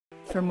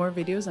For more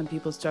videos on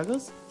people's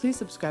struggles, please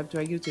subscribe to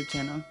our YouTube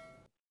channel.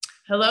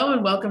 Hello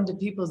and welcome to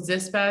People's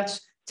Dispatch.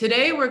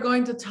 Today we're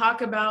going to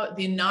talk about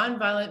the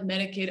Nonviolent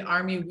Medicaid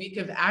Army Week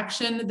of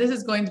Action. This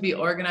is going to be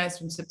organized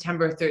from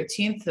September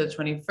 13th to the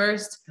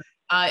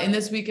 21st. In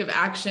this week of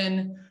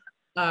action,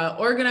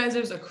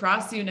 organizers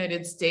across the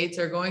United States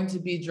are going to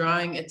be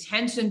drawing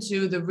attention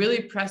to the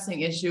really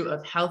pressing issue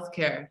of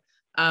healthcare.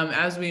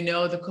 As we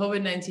know, the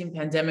COVID-19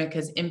 pandemic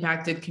has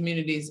impacted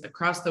communities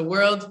across the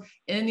world.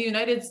 In the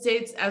United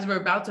States, as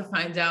we're about to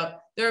find out,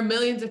 there are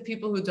millions of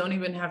people who don't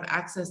even have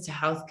access to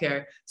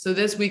healthcare. So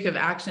this week of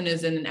action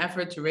is in an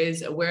effort to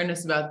raise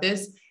awareness about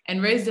this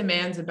and raise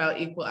demands about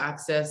equal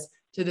access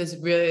to this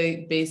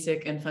really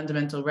basic and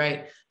fundamental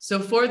right. So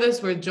for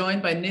this, we're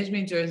joined by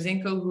Nijmie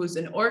Dzurinko, who's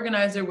an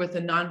organizer with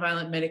the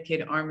Nonviolent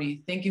Medicaid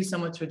Army. Thank you so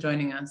much for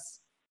joining us.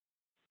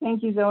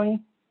 Thank you, Zoe.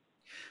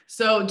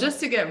 So just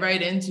to get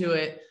right into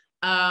it,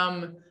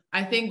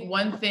 I think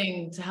one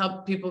thing to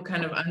help people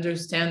kind of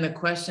understand the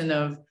question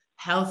of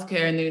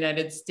healthcare in the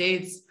United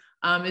States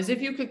is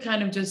if you could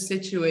kind of just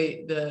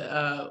situate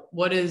the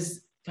what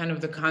is kind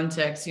of the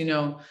context. You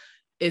know,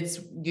 the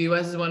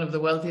U.S. is one of the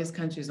wealthiest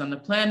countries on the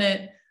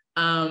planet,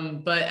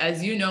 but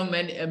as you know,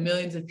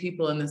 millions of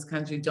people in this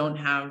country don't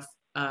have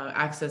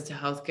access to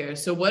healthcare.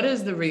 So what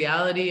is the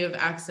reality of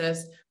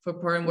access for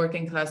poor and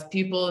working class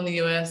people in the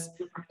U.S.?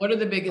 What are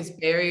the biggest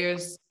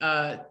barriers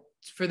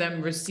for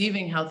them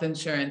receiving health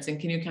insurance?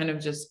 And can you kind of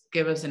just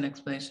give us an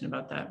explanation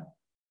about that?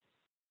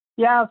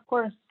 Yeah, of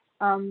course.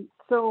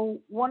 So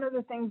one of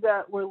the things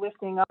that we're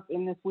lifting up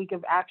in this week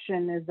of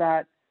action is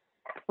that,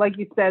 like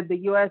you said, the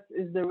U.S.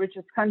 is the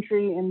richest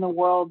country in the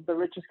world, the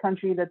richest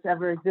country that's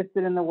ever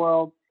existed in the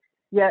world.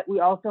 Yet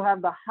we also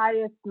have the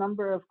highest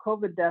number of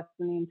COVID deaths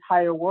in the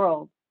entire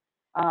world,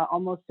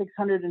 almost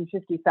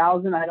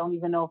 650,000. I don't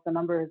even know if the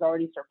number has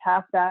already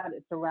surpassed that.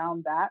 It's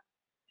around that.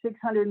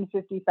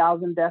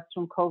 650,000 deaths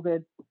from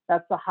COVID.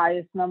 That's the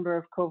highest number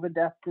of COVID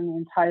deaths in the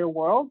entire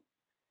world.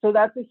 So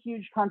that's a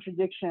huge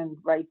contradiction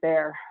right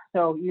there.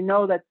 So you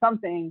know that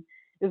something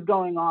is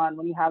going on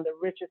when you have the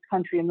richest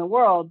country in the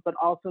world, but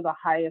also the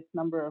highest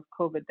number of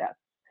COVID deaths.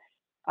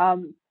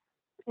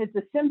 It's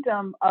a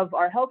symptom of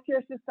our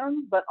healthcare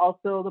system, but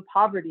also the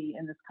poverty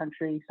in this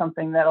country,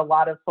 something that a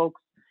lot of folks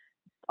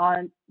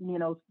aren't,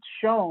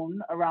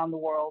 shown around the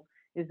world,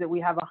 is that we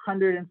have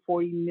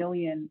 140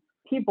 million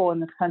people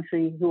in this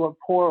country who are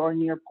poor or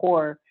near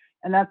poor,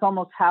 and that's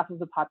almost half of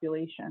the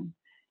population.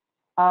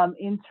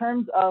 In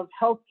terms of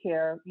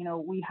healthcare,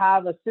 we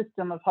have a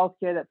system of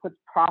healthcare that puts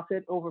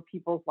profit over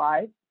people's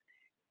lives.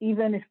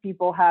 Even if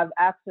people have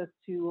access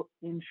to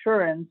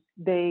insurance,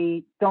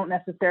 they don't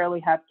necessarily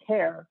have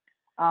care.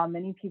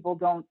 Many people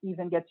don't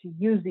even get to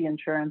use the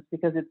insurance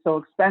because it's so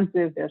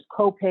expensive. There's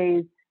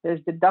co-pays, there's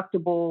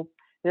deductibles,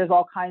 there's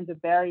all kinds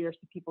of barriers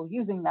to people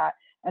using that.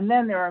 And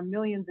then there are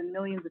millions and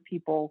millions of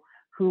people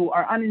who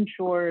are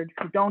uninsured,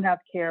 who don't have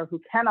care, who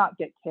cannot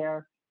get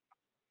care.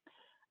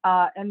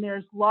 And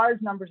there's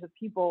large numbers of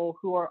people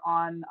who are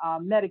on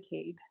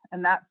Medicaid.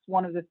 And that's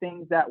one of the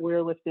things that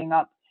we're lifting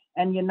up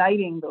and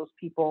uniting those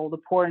people, the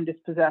poor and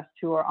dispossessed,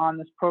 who are on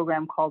this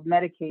program called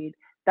Medicaid.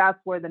 That's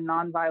where the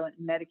Nonviolent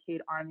Medicaid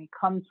Army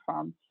comes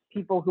from,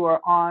 people who are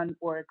on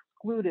or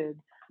excluded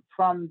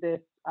from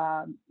this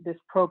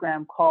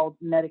program called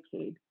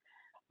Medicaid.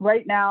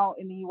 Right now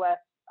in the U.S.,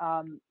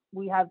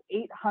 we have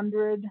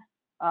 800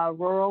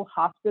 rural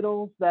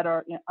hospitals that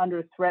are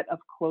under threat of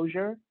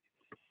closure.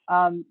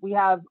 We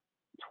have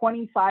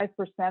 25%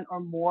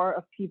 or more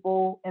of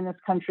people in this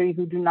country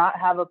who do not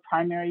have a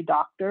primary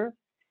doctor.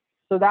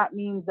 So that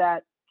means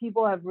that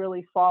people have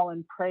really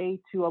fallen prey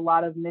to a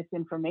lot of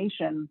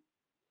misinformation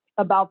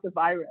about the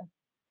virus.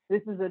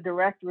 This is a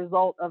direct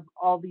result of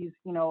all these,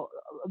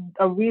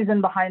 a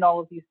reason behind all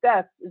of these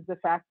deaths is the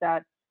fact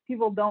that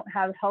people don't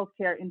have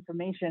healthcare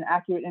information,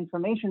 accurate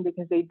information,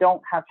 because they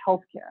don't have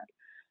healthcare.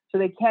 So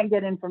they can't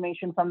get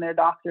information from their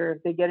doctor,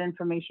 they get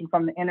information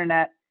from the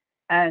internet,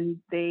 and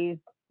they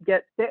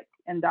get sick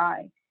and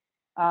die.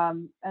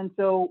 And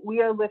so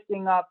we are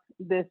lifting up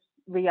this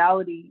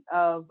reality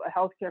of a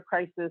healthcare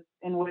crisis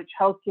in which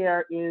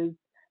healthcare is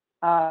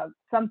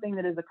something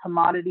that is a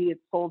commodity.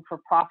 It's sold for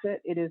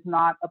profit. It is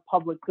not a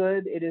public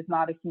good. It is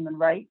not a human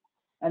right.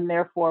 And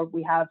therefore,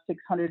 we have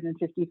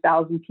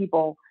 650,000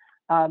 people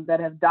that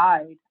have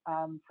died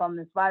from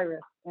this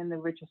virus in the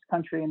richest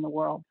country in the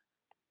world.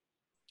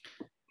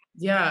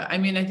 Yeah, I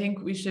mean, I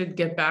think we should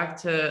get back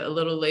to a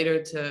little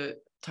later to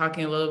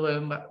talking a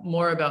little bit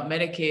more about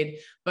Medicaid,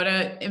 but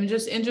I'm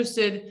just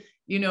interested,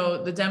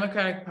 the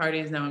Democratic Party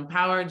is now in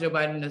power, Joe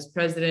Biden is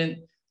president,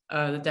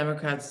 the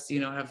Democrats,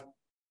 have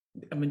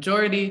a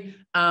majority.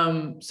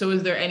 So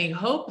is there any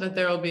hope that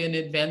there will be an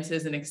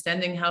advances in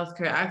extending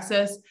healthcare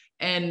access?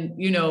 And,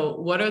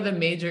 what are the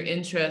major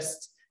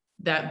interests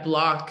that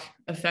block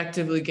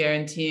effectively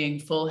guaranteeing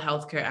full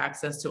healthcare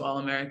access to all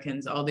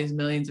Americans, all these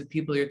millions of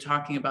people you're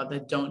talking about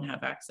that don't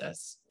have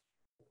access?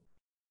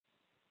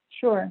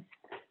 Sure.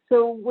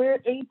 So we're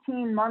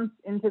 18 months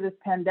into this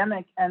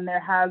pandemic, and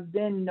there has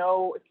been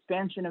no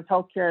expansion of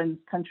healthcare in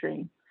this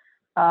country.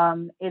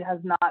 it has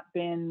not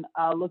been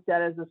looked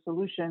at as a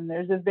solution.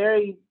 There's a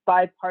very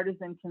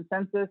bipartisan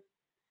consensus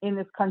in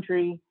this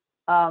country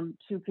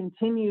to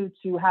continue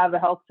to have a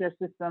healthcare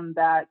system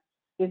that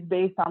is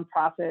based on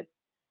profit.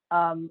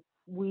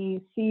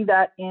 We see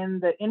that in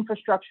the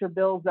infrastructure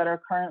bills that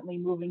are currently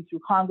moving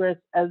through Congress,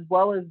 as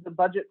well as the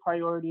budget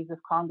priorities of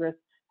Congress.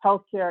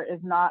 Healthcare is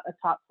not a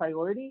top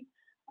priority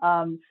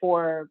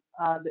for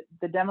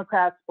the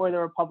Democrats or the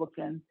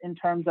Republicans in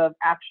terms of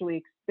actually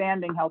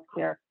expanding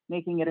healthcare,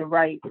 making it a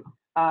right,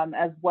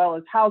 as well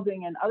as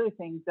housing and other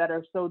things that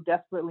are so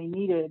desperately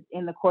needed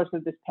in the course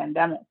of this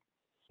pandemic.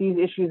 These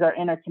issues are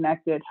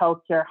interconnected: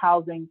 healthcare,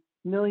 housing.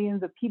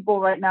 Millions of people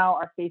right now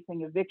are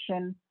facing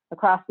eviction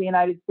across the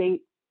United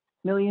States.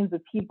 Millions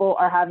of people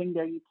are having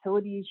their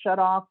utilities shut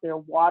off, their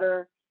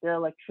water, their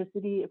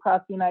electricity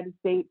across the United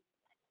States.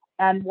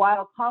 And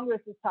while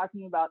Congress is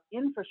talking about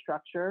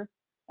infrastructure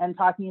and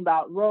talking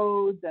about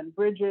roads and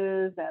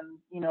bridges and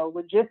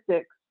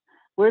logistics,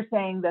 we're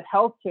saying that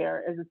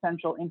healthcare is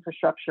essential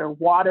infrastructure,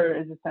 water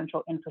is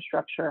essential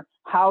infrastructure,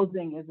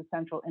 housing is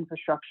essential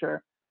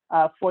infrastructure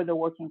for the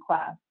working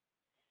class.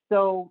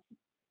 So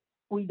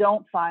we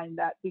don't find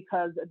that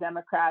because a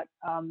Democrat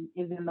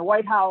is in the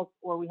White House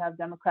or we have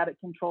Democratic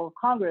control of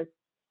Congress,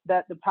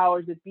 that the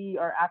powers that be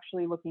are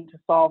actually looking to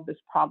solve this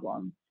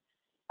problem.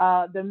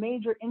 The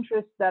major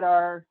interests that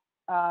are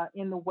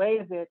in the way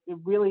of it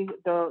really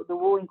the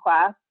ruling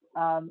class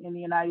in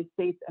the United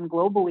States and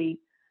globally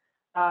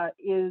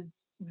is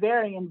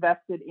very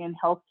invested in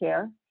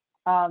healthcare,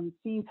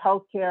 sees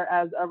healthcare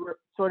as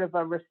sort of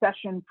a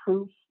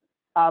recession-proof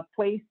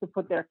place to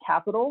put their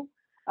capital,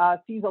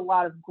 sees a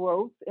lot of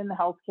growth in the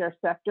healthcare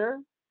sector.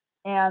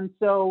 And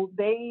so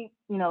they,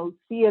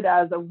 see it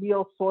as a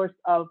real source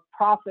of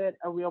profit,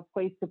 a real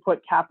place to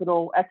put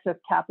capital, excess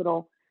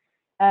capital.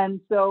 And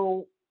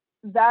so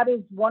that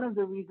is one of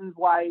the reasons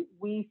why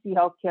we see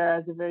healthcare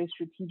as a very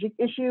strategic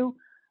issue,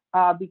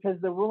 because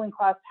the ruling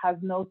class has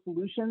no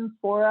solutions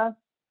for us.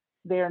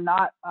 They're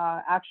not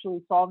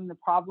actually solving the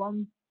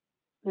problem.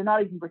 They're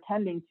not even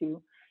pretending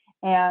to.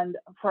 And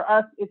for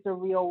us, it's a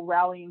real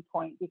rallying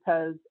point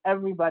because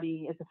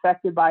everybody is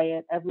affected by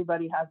it.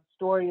 Everybody has a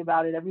story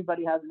about it.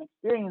 Everybody has an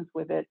experience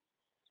with it.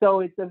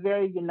 So it's a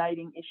very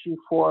uniting issue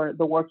for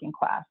the working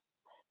class.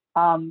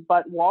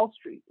 But Wall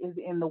Street is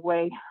in the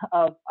way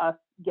of us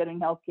getting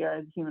healthcare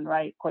as a human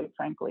right, quite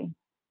frankly.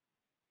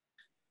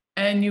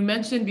 And you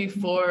mentioned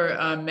before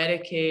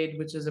Medicaid,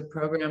 which is a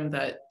program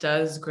that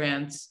does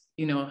grant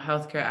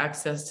healthcare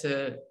access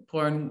to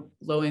poor and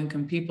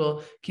low-income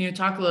people. Can you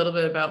talk a little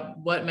bit about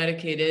what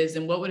Medicaid is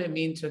and what would it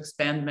mean to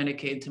expand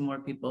Medicaid to more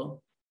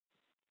people?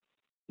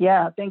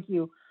 Yeah, thank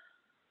you.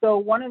 So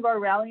one of our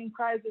rallying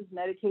cries is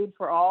Medicaid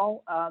for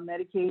all.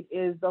 Medicaid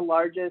is the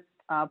largest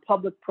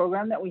public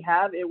program that we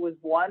have. It was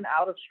born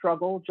out of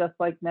struggle, just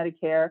like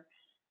Medicare.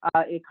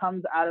 It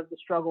comes out of the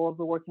struggle of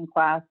the working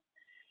class.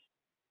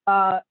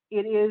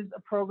 It is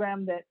a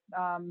program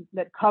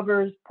that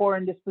covers poor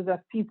and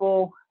dispossessed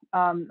people.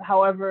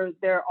 However,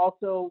 they're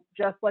also,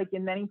 just like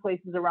in many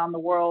places around the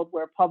world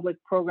where public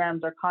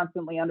programs are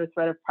constantly under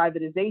threat of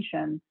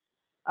privatization,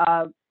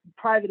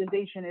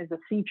 privatization is a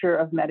feature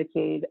of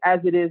Medicaid,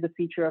 as it is a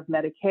feature of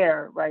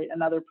Medicare, right?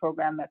 Another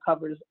program that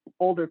covers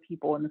older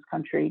people in this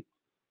country.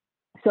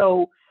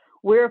 So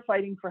we're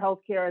fighting for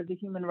healthcare as a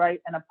human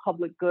right and a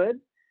public good.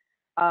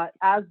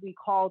 As we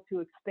call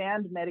to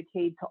expand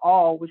Medicaid to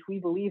all, which we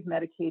believe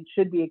Medicaid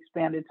should be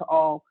expanded to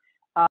all,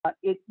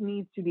 it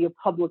needs to be a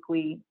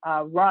publicly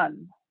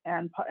run,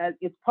 and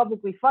it's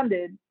publicly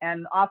funded,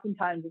 and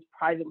oftentimes it's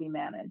privately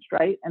managed,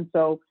 right? And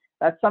so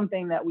that's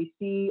something that we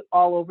see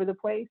all over the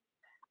place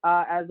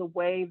as a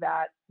way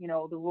that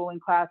the ruling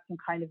class can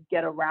kind of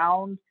get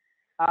around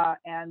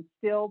and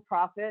still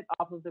profit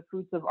off of the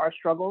fruits of our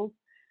struggles.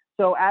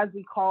 So as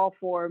we call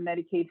for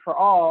Medicaid for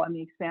all and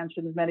the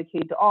expansion of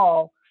Medicaid to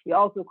all, we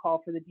also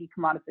call for the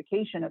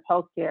decommodification of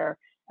healthcare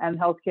and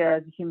healthcare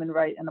as a human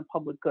right and a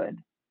public good.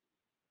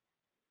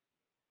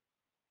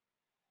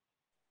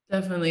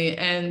 Definitely.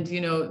 And,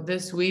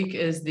 this week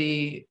is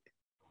the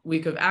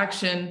week of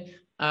action,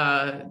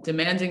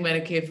 demanding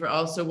Medicaid for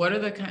all. So what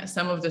are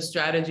some of the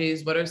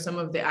strategies? What are some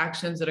of the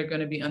actions that are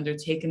going to be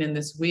undertaken in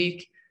this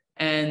week?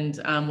 And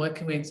what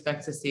can we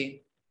expect to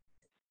see?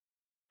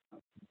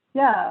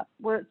 Yeah,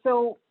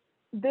 the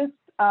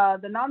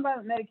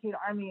Nonviolent Medicaid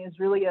Army is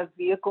really a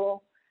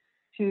vehicle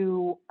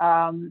to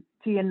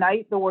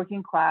unite the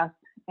working class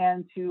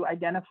and to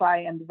identify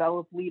and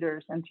develop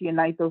leaders and to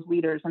unite those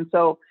leaders. And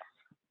so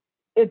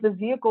it's a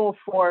vehicle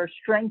for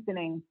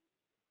strengthening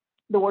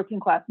the working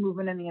class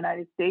movement in the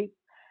United States.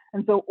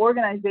 And so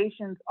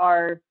organizations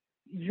are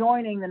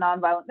joining the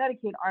Nonviolent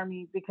Medicaid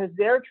Army because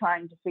they're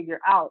trying to figure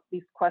out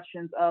these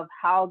questions of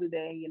how do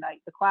they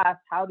unite the class,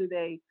 how do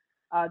they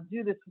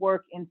do this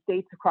work in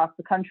states across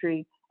the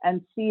country,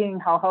 and seeing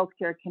how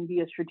healthcare can be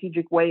a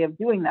strategic way of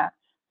doing that.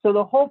 So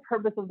the whole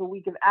purpose of the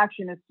Week of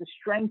Action is to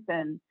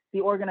strengthen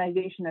the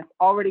organization that's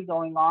already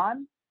going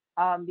on,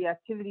 the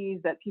activities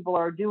that people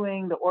are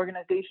doing, the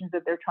organizations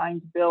that they're trying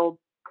to build.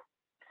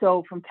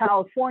 So from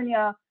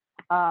California,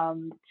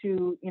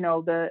 to,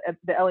 the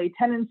LA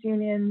Tenants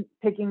Union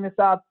picking this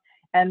up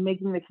and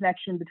making the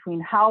connection between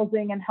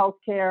housing and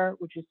healthcare,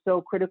 which is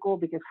so critical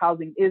because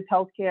housing is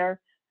healthcare.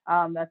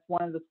 That's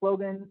one of the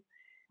slogans.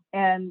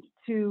 And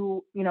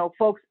to,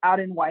 folks out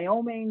in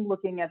Wyoming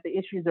looking at the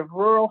issues of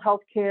rural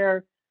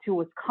healthcare, to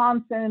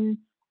Wisconsin,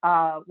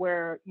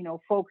 where,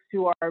 folks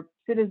who are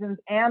citizens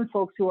and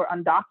folks who are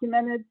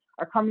undocumented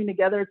are coming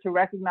together to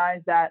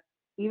recognize that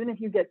even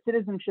if you get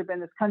citizenship in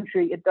this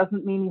country, it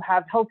doesn't mean you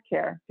have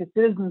healthcare, because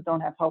citizens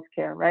don't have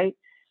healthcare, right?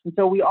 And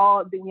so we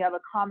have a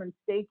common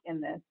stake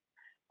in this.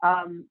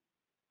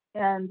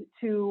 And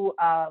to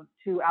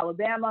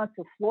Alabama,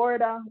 to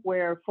Florida,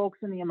 where folks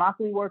in the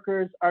Immokalee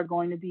workers are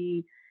going to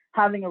be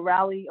having a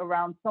rally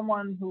around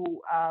someone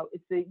who,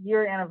 it's the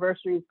year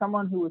anniversary of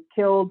someone who was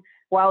killed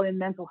while in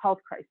mental health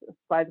crisis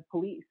by the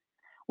police.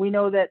 We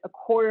know that a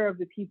quarter of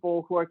the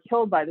people who are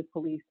killed by the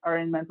police are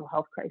in mental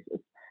health crisis.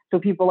 So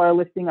people are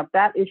lifting up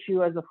that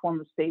issue as a form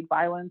of state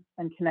violence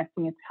and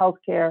connecting it to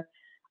healthcare.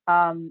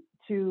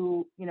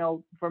 To,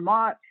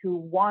 Vermont, who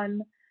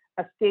won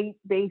a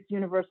state-based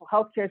universal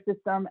healthcare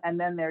system, and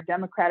then their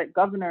Democratic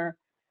governor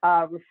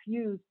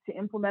refused to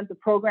implement the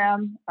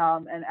program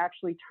and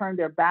actually turned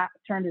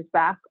his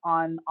back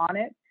on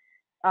it.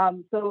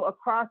 So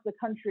across the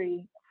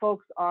country,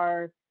 folks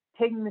are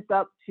taking this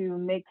up to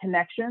make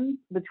connections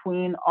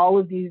between all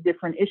of these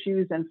different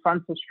issues and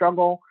fronts of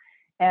struggle.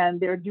 And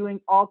they're doing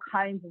all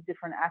kinds of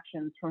different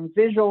actions, from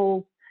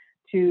visuals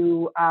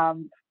to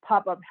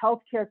pop-up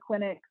healthcare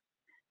clinics,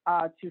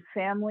 to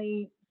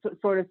family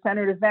sort of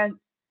centered events,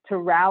 to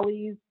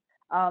rallies.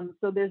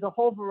 So there's a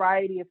whole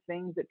variety of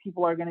things that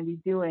people are going to be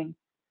doing.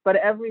 But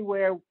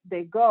everywhere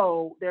they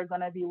go, they're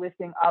going to be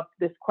lifting up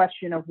this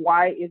question of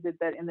why is it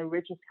that in the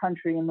richest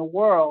country in the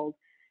world,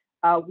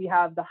 we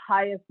have the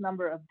highest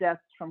number of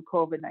deaths from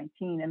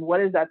COVID-19? And what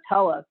does that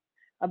tell us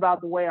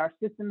about the way our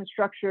system is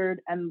structured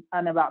and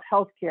about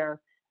healthcare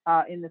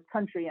in this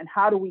country? And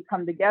how do we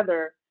come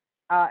together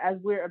as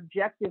we're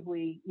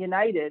objectively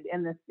united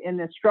in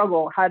this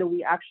struggle? How do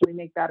we actually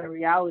make that a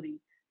reality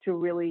to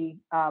really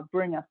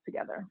bring us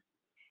together?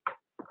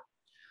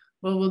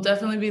 Well, we'll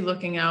definitely be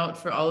looking out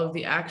for all of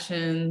the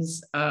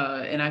actions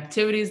and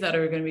activities that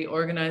are going to be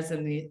organized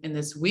in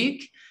this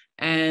week,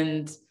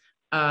 and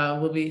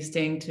we'll be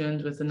staying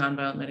tuned with the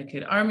Nonviolent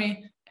Medicaid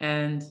Army.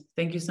 And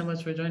thank you so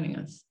much for joining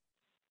us.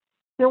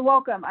 You're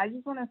welcome. I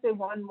just want to say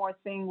one more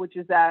thing, which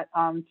is that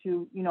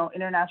to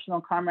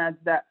international comrades,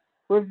 that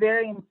we're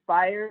very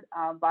inspired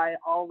by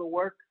all the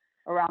work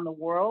around the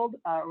world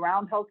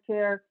around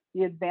healthcare,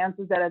 the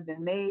advances that have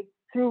been made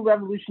through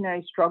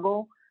revolutionary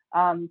struggle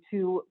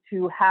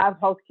to have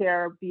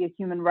healthcare be a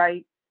human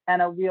right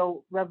and a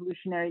real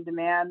revolutionary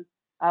demand.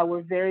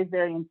 We're very,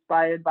 very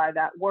inspired by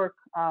that work,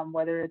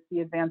 whether it's the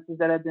advances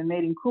that have been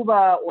made in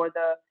Cuba or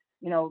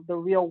the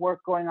real work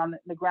going on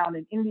the ground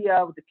in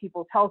India with the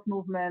People's Health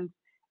Movement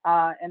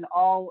and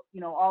all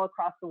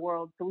across the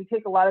world. So we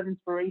take a lot of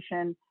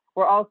inspiration.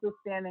 We're also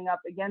standing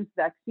up against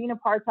vaccine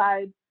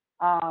apartheid,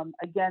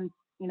 against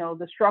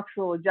the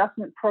structural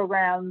adjustment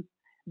programs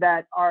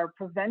that are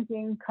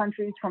preventing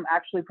countries from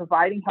actually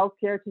providing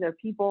healthcare to their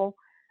people.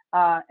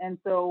 And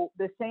so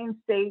the same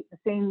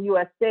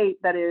U.S. state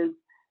that is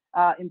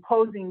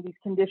imposing these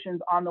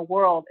conditions on the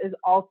world is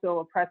also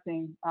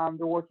oppressing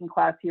the working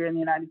class here in the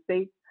United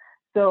States.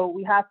 So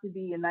we have to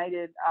be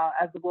united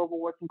as the global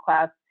working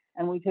class,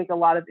 and we take a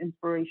lot of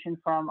inspiration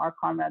from our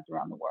comrades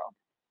around the world.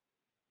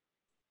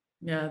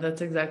 Yeah, that's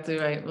exactly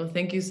right. Well,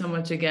 thank you so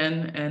much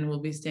again, and we'll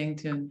be staying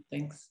tuned.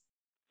 Thanks.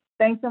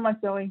 Thanks so much,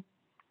 Zoe.